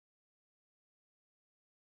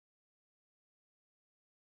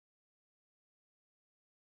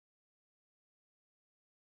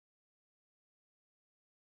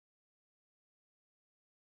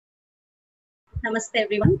Namaste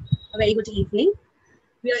everyone. A very good evening.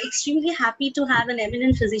 We are extremely happy to have an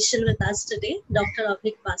eminent physician with us today, Dr.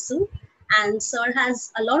 Avik Basu. And Sir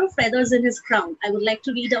has a lot of feathers in his crown. I would like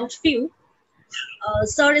to read out few.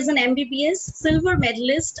 Sir is an MBBS, silver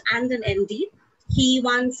medalist and an MD. He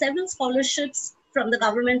won several scholarships from the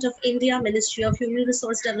Government of India, Ministry of Human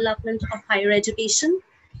Resource Development of Higher Education,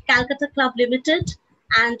 Calcutta Club Limited,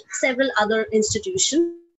 and several other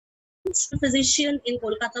institutions. He's been a physician in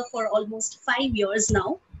Kolkata for almost 5 years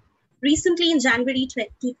now. Recently, in January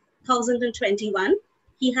 2021,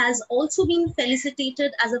 he has also been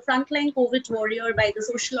felicitated as a Frontline Covid Warrior by the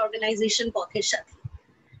social organization Potheshati.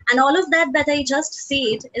 And all of that I just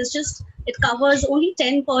said is just, it covers only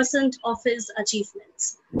 10% of his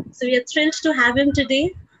achievements. So we are thrilled to have him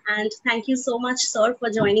today. And thank you so much, sir, for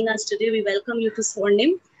joining us today. We welcome you to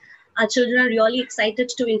Swarnim. Our children are really excited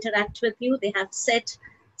to interact with you. They have set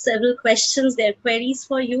several questions, their queries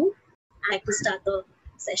for you. I'd like to start the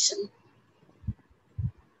session.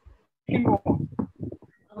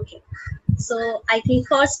 Okay. So I think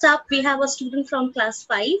first up, we have a student from class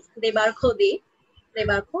 5, Debarko De.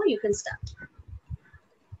 Debarko, you can start.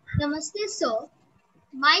 Namaste, sir.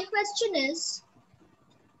 My question is,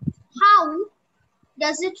 how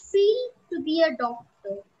does it feel to be a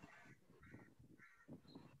doctor?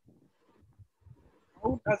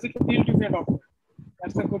 How does it feel to be a doctor?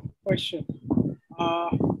 That's a good question.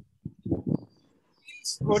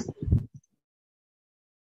 It's good.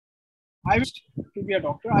 I wish to be a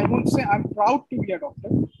doctor. I won't say I'm proud to be a doctor.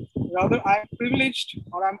 Rather, I'm privileged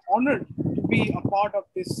or I'm honored to be a part of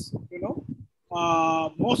this,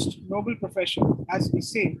 most noble profession, as we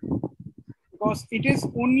say, because it is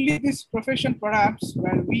only this profession, perhaps,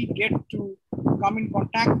 where we get to come in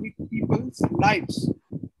contact with people's lives.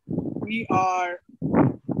 We are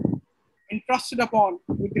entrusted upon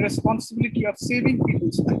with the responsibility of saving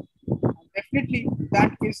people's life. And definitely,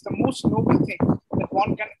 that is the most noble thing that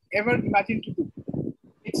one can ever imagine to do.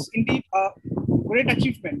 It's indeed a great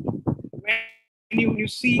achievement when you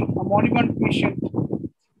see a moribund patient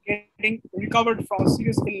getting recovered from a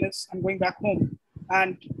serious illness and going back home.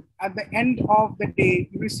 And at the end of the day,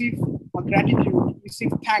 you receive a gratitude, you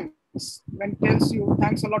receive thanks when it tells you,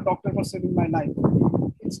 thanks a lot, doctor, for saving my life.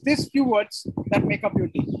 It's these few words that make up your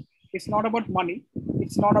day. It's not about money.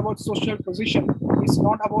 It's not about social position. It's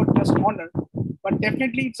not about just honor. But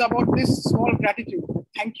definitely it's about this small gratitude.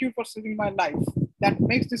 Thank you for saving my life. That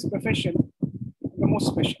makes this profession the most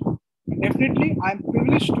special. And definitely I'm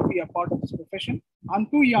privileged to be a part of this profession. I'm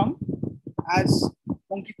too young. As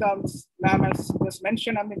Ankita ma'am has just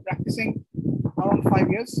mentioned, I've been practicing around 5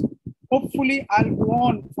 years. Hopefully I'll go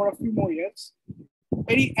on for a few more years.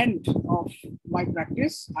 Very end of my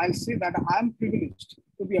practice, I'll say that I'm privileged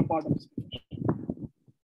to be a part of this profession.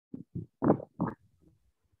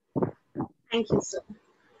 Thank you, sir.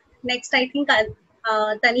 Next, I think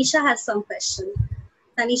Tanisha has some question.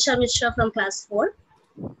 Tanisha Mishra from class 4.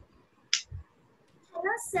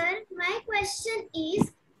 Hello, sir. My question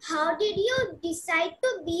is, how did you decide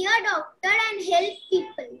to be a doctor and help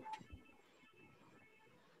people?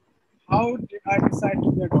 How did I decide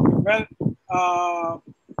to be a doctor? Well,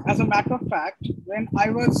 as a matter of fact, when I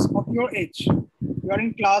was of your age, you are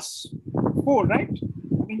in class 4, right?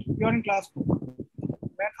 I think you are in class 4.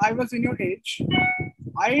 When I was in your age,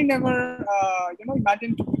 I never,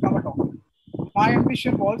 imagined to become a doctor. My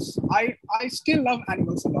ambition was, I still love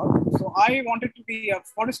animals a lot. So I wanted to be a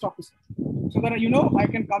forest officer so that, I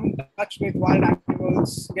can come in touch with wild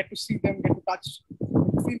animals, get to see them, get to touch,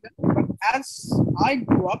 feel them. But as I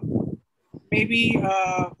grew up, maybe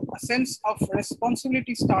a sense of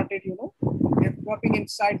responsibility started, developing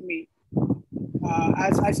inside me.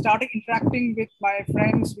 As I started interacting with my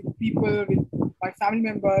friends, with people, with my family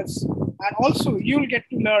members, and also you'll get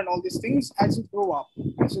to learn all these things as you grow up,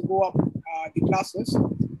 the classes.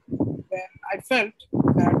 Then I felt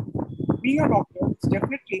that being a doctor is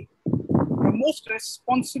definitely the most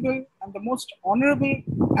responsible and the most honorable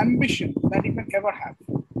ambition that you can ever have,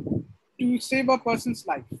 to save a person's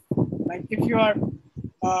life. Like if you are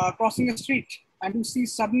crossing a street and you see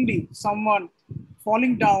suddenly someone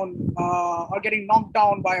falling down or getting knocked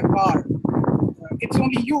down by a car, it's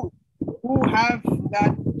only you who has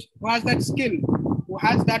that skill, who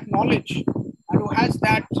has that knowledge, and who has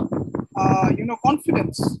that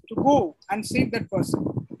confidence to go and save that person.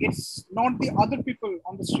 It's not the other people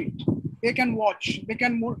on the street. They can watch. They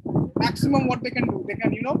can maximum what they can do. They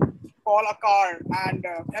can call a car and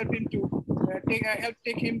help him to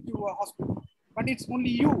take him to a hospital. But it's only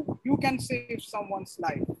you. You can save someone's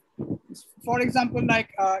life. For example,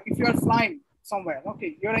 like if you are flying somewhere,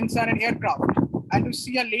 okay, you're inside an aircraft, and you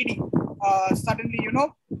see a lady suddenly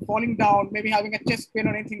falling down, maybe having a chest pain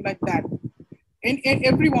or anything like that. In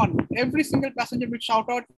everyone, every single passenger will shout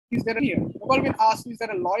out, is there a here? No one will ask, is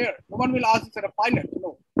there a lawyer? No one will ask, is there a pilot?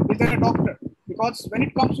 No. Is there a doctor? Because when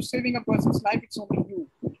it comes to saving a person's life, it's only you.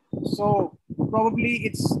 So probably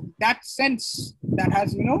it's that sense that has,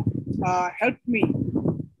 helped me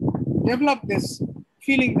develop this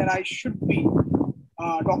feeling that I should be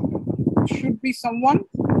a doctor. I should be someone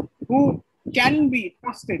who can be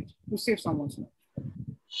trusted to save someone's life.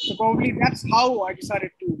 So probably that's how I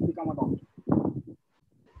decided to become a doctor.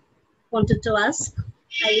 Wanted to ask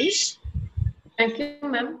Ayush. Thank you,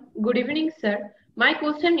 ma'am. Good evening, sir. My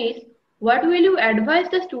question is, what will you advise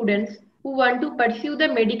the students who want to pursue the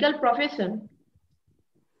medical profession?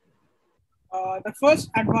 The first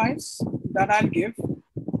advice that I'll give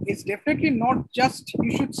is definitely not just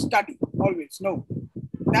you should study always. No,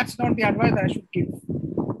 that's not the advice that I should give.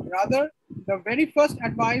 Rather, the very first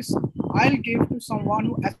advice I'll give to someone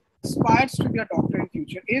who aspires to be a doctor in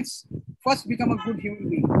future is first become a good human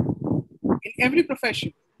being. In every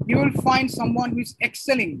profession, you will find someone who is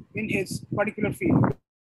excelling in his particular field.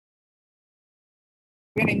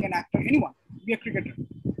 Being an actor, anyone, be a cricketer.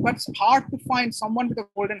 But it's hard to find someone with a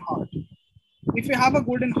golden heart. If you have a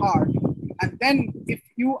golden heart, and then if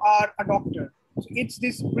you are a doctor, so it's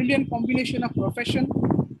this brilliant combination of profession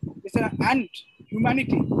and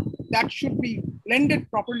humanity that should be blended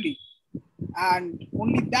properly, and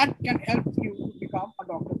only that can help you to become a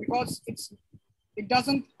doctor, because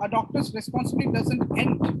a doctor's responsibility doesn't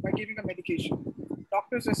end by giving a medication.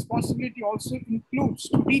 Doctor's responsibility also includes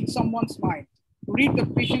to read someone's mind, to read the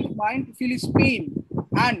patient's mind, to feel his pain,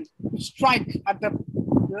 and to strike at the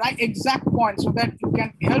right exact point so that you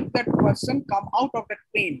can help that person come out of that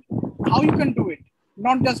pain. How you can do it?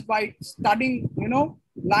 Not just by studying,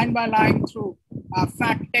 line by line through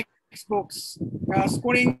fat textbooks,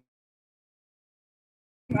 scoring.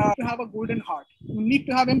 To have a golden heart, you need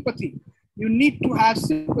to have empathy. You need to have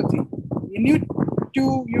sympathy. You need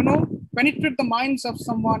to, penetrate the minds of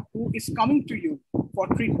someone who is coming to you for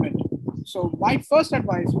treatment. So my first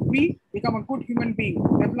advice would be become a good human being,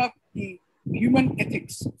 develop the human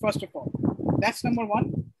ethics, first of all. That's number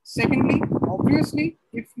one. Secondly, obviously,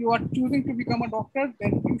 if you are choosing to become a doctor,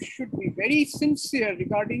 then you should be very sincere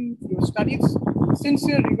regarding your studies,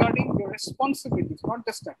 sincere regarding your responsibilities, not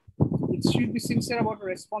just that. It should be sincere about your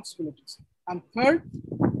responsibilities. And third,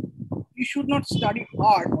 you should not study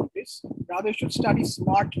hard on this. Rather, you should study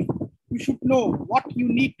smartly. You should know what you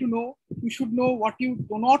need to know. You should know what you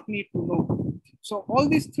do not need to know. So all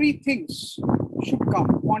these three things should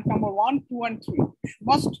come. Point number 1, 2, and 3. You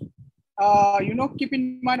must, keep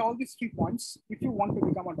in mind all these 3 points if you want to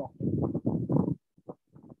become a doctor.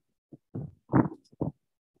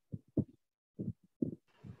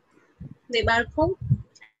 Debarko,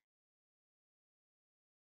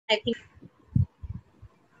 I think.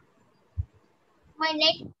 My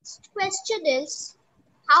next question is,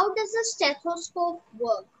 how does a stethoscope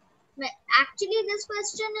work? Actually, this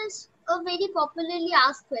question is a very popularly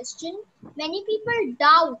asked question. Many people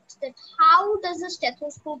doubt that how does a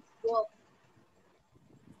stethoscope work?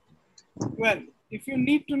 Well, if you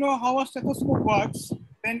need to know how a stethoscope works,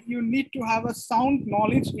 then you need to have a sound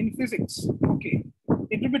knowledge in physics. Okay.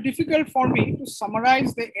 It will be difficult for me to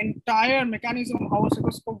summarize the entire mechanism of how a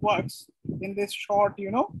stethoscope works in this short,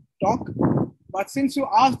 talk. But since you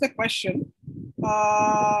asked the question,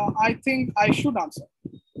 I think I should answer.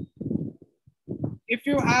 If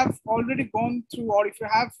you have already gone through, or if you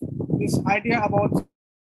have this idea about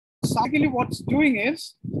basically what's doing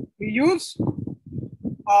is we use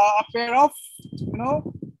a pair of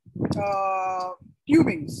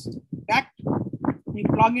tubings that we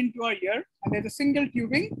plug into our ear, and there's a single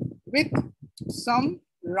tubing with some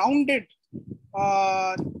rounded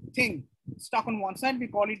thing stuck on one side. We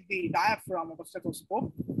call it the diaphragm of a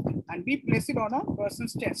stethoscope, and we place it on a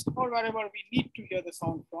person's chest or wherever we need to hear the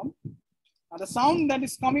sound from. Now, the sound that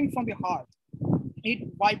is coming from the heart, it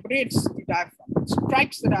vibrates the diaphragm, it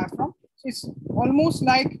strikes the diaphragm. So it's almost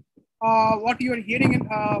like what you are hearing and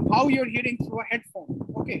how you're hearing through a headphone.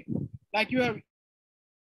 Okay, like you are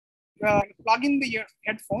plug in the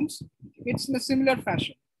headphones. It's in a similar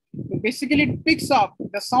fashion. So basically, it picks up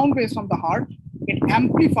the sound waves from the heart. It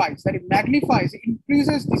amplifies, that it magnifies, it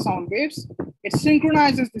increases the sound waves. It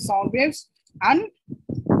synchronizes the sound waves, and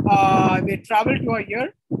they travel to our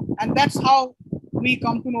ear. And that's how we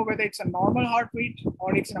come to know whether it's a normal heartbeat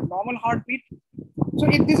or it's an abnormal heartbeat. So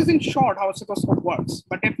this is in short how a stethoscope works,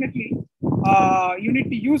 but definitely you need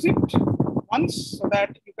to use it once so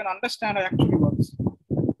that you can understand how it actually works.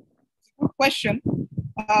 It's a good question,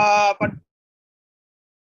 but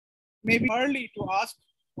maybe early to ask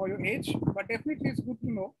or your age, but definitely it's good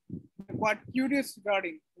to know. I'm quite curious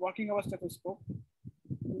regarding working our stethoscope.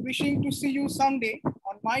 Wishing to see you someday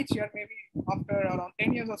on my chair, maybe after around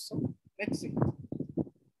 10 years or so. Let's see.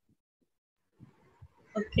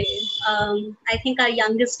 Okay. I think our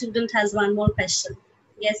youngest student has one more question.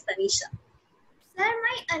 Yes, Tanisha. Sir,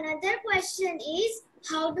 my another question is,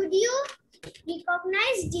 how do you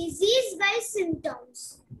recognize disease by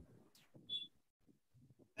symptoms?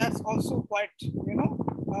 That's also quite,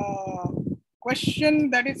 question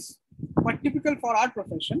that is quite typical for our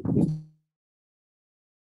profession.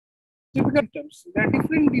 Typical symptoms. There are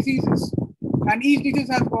different diseases, and each disease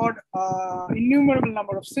has got innumerable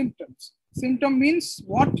number of symptoms. Symptom means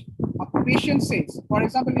what a patient says. For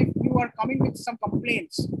example, if you are coming with some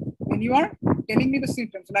complaints, then you are telling me the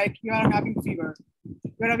symptoms, like you are having fever,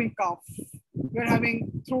 you are having cough, you are having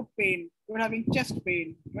throat pain, you are having chest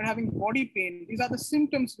pain, you are having body pain. These are the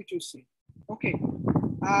symptoms which you say. Okay,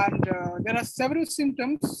 and there are several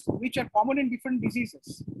symptoms which are common in different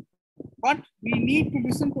diseases. But we need to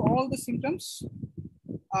listen to all the symptoms.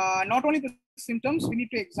 Not only the symptoms, we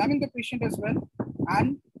need to examine the patient as well.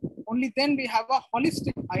 And only then we have a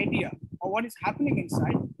holistic idea of what is happening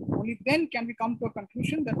inside. Only then can we come to a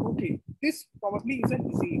conclusion that, okay, this probably is a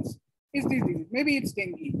disease. Is this disease? Maybe it's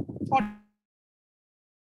dengue. Or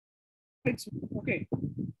it's okay.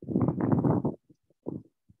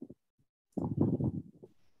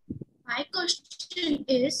 My question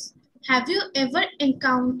is, have you ever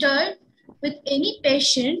encountered with any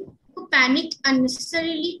patient who panicked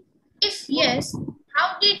unnecessarily? If yes,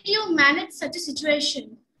 how did you manage such a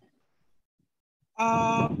situation?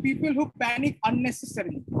 People who panic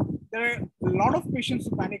unnecessarily. There are a lot of patients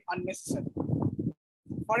who panic unnecessarily.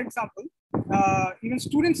 For example, even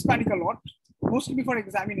students panic a lot, mostly before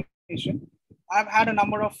examination. I've had a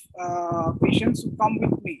number of patients who come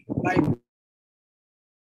with me, like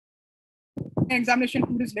examination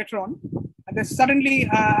 2 days later on, and they're suddenly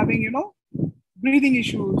having, breathing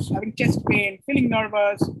issues, having chest pain, feeling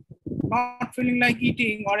nervous, not feeling like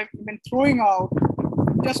eating, or even throwing out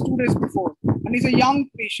just 2 days before. And he's a young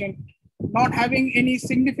patient, not having any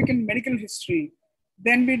significant medical history.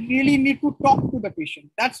 Then we really need to talk to the patient.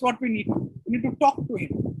 That's what we need to do. We need to talk to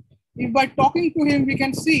him. If by talking to him, we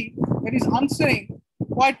can see that he's answering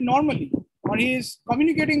quite normally, or he is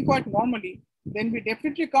communicating quite normally, then we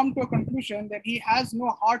definitely come to a conclusion that he has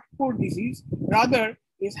no hardcore disease, rather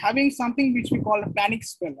is having something which we call a panic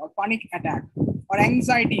spell or panic attack or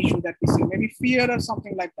anxiety issue that we see, maybe fear or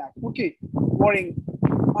something like that. Okay, worrying.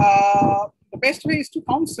 The best way is to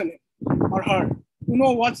counsel him or her to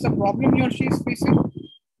know what's the problem he or she is facing.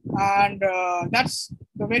 And that's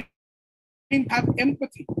the way you have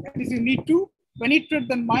empathy. That is, you need to penetrate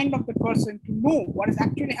the mind of the person to know what is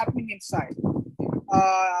actually happening inside.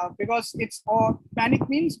 Because it's all panic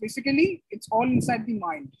means basically it's all inside the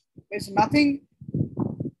mind. There's nothing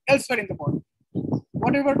elsewhere in the body.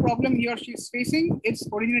 Whatever problem he or she is facing, it's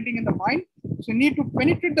originating in the mind. So you need to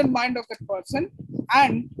penetrate the mind of that person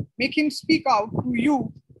and make him speak out to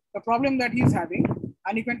you the problem that he's having,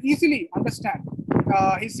 and you can easily understand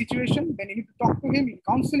his situation. Then you need to talk to him, you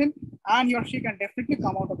counsel him, and he or she can definitely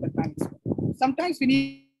come out of the panic. Sometimes we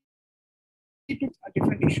need to a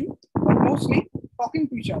different issue, but mostly talking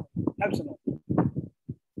to each other helps a lot.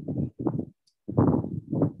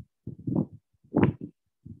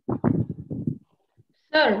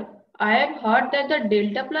 Sir, I have heard that the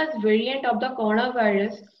Delta Plus variant of the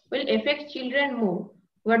coronavirus will affect children more.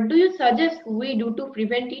 What do you suggest we do to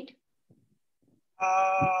prevent it?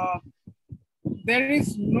 There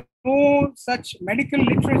is no such medical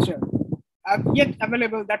literature yet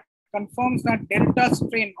available that confirms that Delta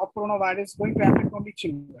strain of coronavirus is going to affect only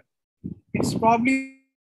children. It's probably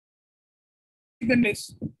the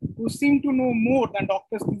list who seem to know more than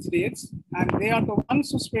doctors these days, and they are the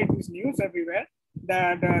ones who spread this news everywhere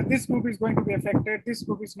that this group is going to be affected, this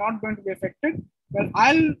group is not going to be affected. Well,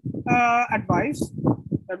 I'll advise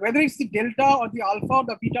that whether it's the Delta or the Alpha or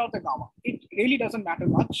the Beta or the Gamma, it really doesn't matter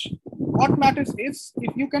much. What matters is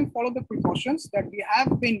if you can follow the precautions that we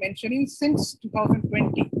have been mentioning since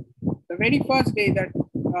 2020, the very first day that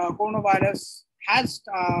coronavirus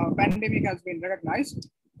pandemic has been recognized.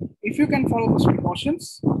 If you can follow those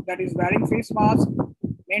precautions, that is wearing face mask,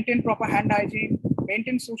 maintain proper hand hygiene,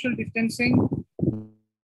 maintain social distancing,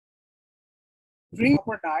 drink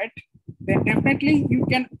proper diet, then definitely you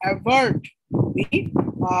can avert the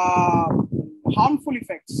harmful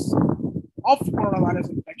effects of coronavirus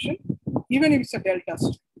infection, even if it's a Delta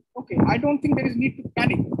strain. Okay, I don't think there is need to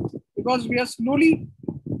panic because we are slowly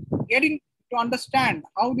getting to understand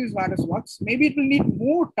how this virus works. Maybe it will need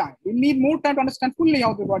more time. We'll need more time to understand fully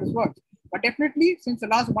how the virus works. But definitely, since the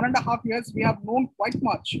last 1.5 years, we have known quite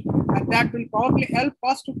much, and that will probably help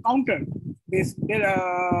us to counter this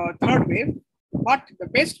third wave. But the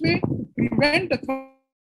best way to prevent the third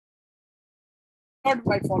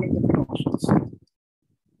by following the precautions.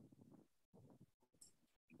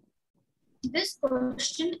 This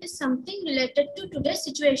question is something related to today's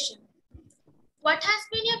situation. What has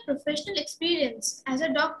been your professional experience as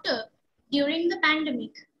a doctor during the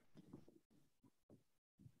pandemic?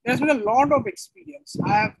 There's been a lot of experience.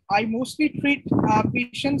 I mostly treat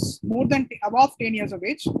patients above 10 years of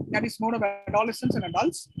age. That is more of adolescents and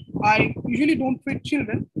adults. I usually don't treat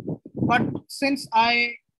children, but since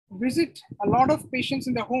I visit a lot of patients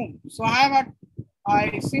in the home, so I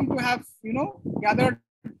seem to have gathered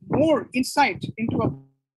more insight into a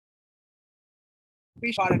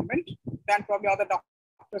patient environment than probably other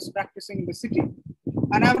doctors practicing in the city.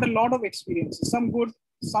 And I've had a lot of experiences, some good,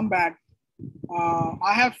 some bad.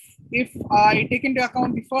 If I take into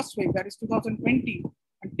account the first wave, that is 2020,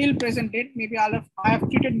 until present date, maybe I have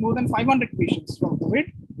treated more than 500 patients from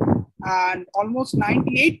COVID, and almost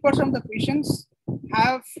 98% of the patients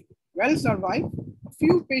have well survived. A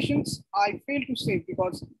few patients I failed to save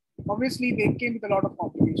because obviously they came with a lot of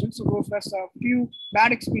complications. So those were a few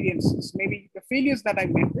bad experiences, maybe the failures that I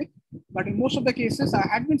met with. But in most of the cases, I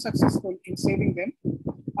had been successful in saving them.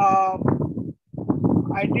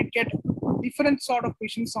 I did get different sort of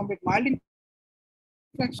patients, some with mild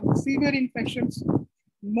infections, severe infections.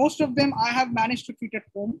 Most of them I have managed to treat at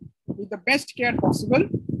home with the best care possible,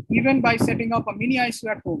 even by setting up a mini ICU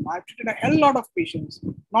at home. I've treated a hell lot of patients,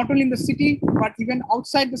 not only in the city, but even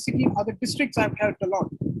outside the city in other districts. I've helped a lot.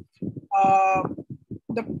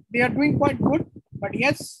 They are doing quite good, but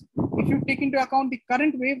yes, if you take into account the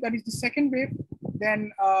current wave, that is the second wave,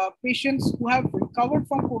 then patients who have recovered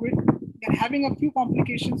from COVID, they're having a few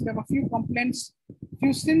complications, they have a few complaints,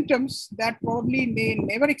 few symptoms that probably they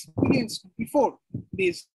never experienced before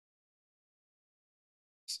this.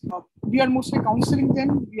 We are mostly counseling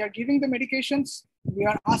them, we are giving them medications, we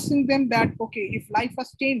are asking them that, okay, if life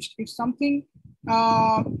has changed, if something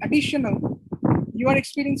additional you are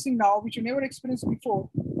experiencing now, which you never experienced before,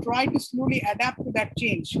 try to slowly adapt to that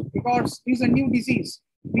change, because it's a new disease.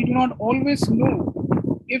 We do not always know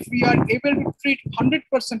if we are able to treat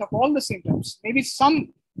 100% of all the symptoms. Maybe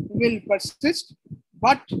some will persist,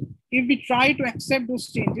 but if we try to accept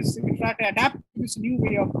those changes, if we try to adapt to this new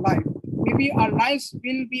way of life, maybe our lives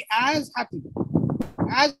will be as happy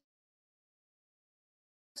as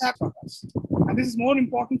for us. And this is more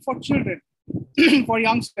important for children, for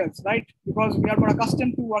youngsters, right? Because we are more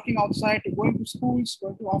accustomed to working outside, to going to schools,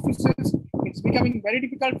 going to offices. It's becoming very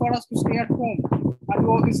difficult for us to stay at home and do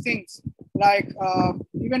all these things. Like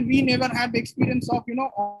even we never had the experience of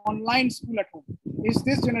online school at home. It's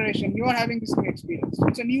this generation, you are having this new experience.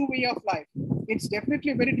 It's a new way of life. It's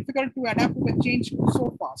definitely very difficult to adapt to the change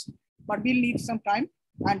so fast, but we'll need some time.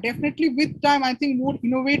 And definitely with time, I think more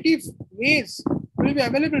innovative ways will be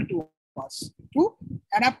available to us to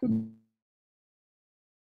adapt to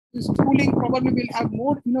this. Schooling probably will have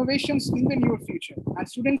more innovations in the near future, and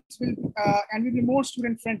students will be more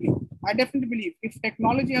student friendly. I definitely believe if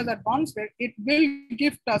technology has advanced, it will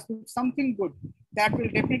gift us something good that will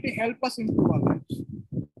definitely help us improve our lives.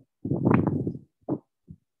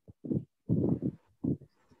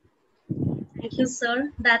 Thank you,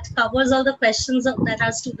 sir. That covers all the questions that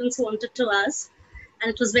our students wanted to ask.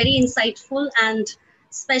 And it was very insightful. And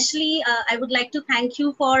especially, I would like to thank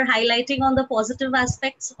you for highlighting on the positive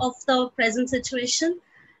aspects of the present situation.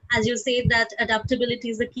 As you say, that adaptability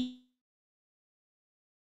is the key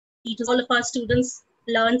to all of our students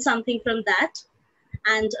learn something from that.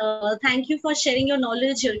 And thank you for sharing your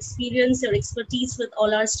knowledge, your experience, your expertise with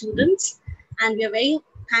all our students. And we are very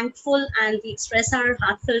thankful, and we express our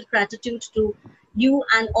heartfelt gratitude to you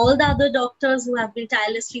and all the other doctors who have been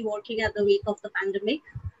tirelessly working at the wake of the pandemic.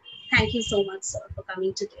 Thank you so much, sir, for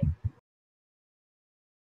coming today.